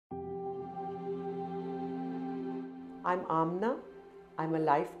I'm Amna. I'm a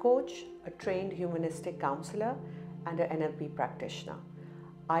life coach, a trained humanistic counselor, and an NLP practitioner.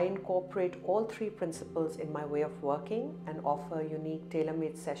 I incorporate all three principles in my way of working and offer unique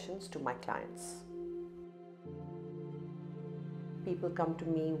tailor-made sessions to my clients. People come to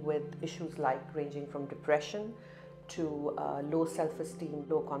me with issues like ranging from depression to low self-esteem,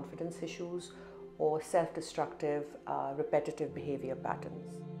 low confidence issues, or self-destructive, repetitive behavior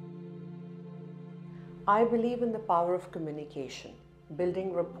patterns. I believe in the power of communication,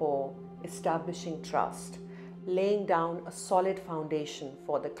 building rapport, establishing trust, laying down a solid foundation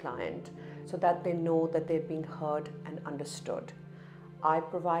for the client so that they know that they're being heard and understood. I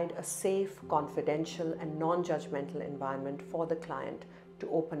provide a safe, confidential, and non-judgmental environment for the client to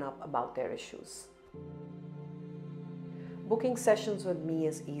open up about their issues. Booking sessions with me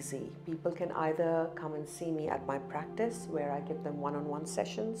is easy. People can either come and see me at my practice where I give them one-on-one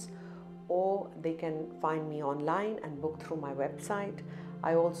sessions, or they can find me online and book through my website.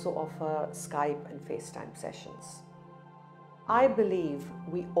 I also offer Skype and FaceTime sessions. I believe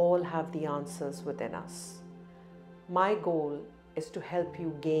we all have the answers within us. My goal is to help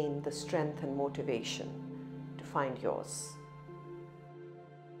you gain the strength and motivation to find yours.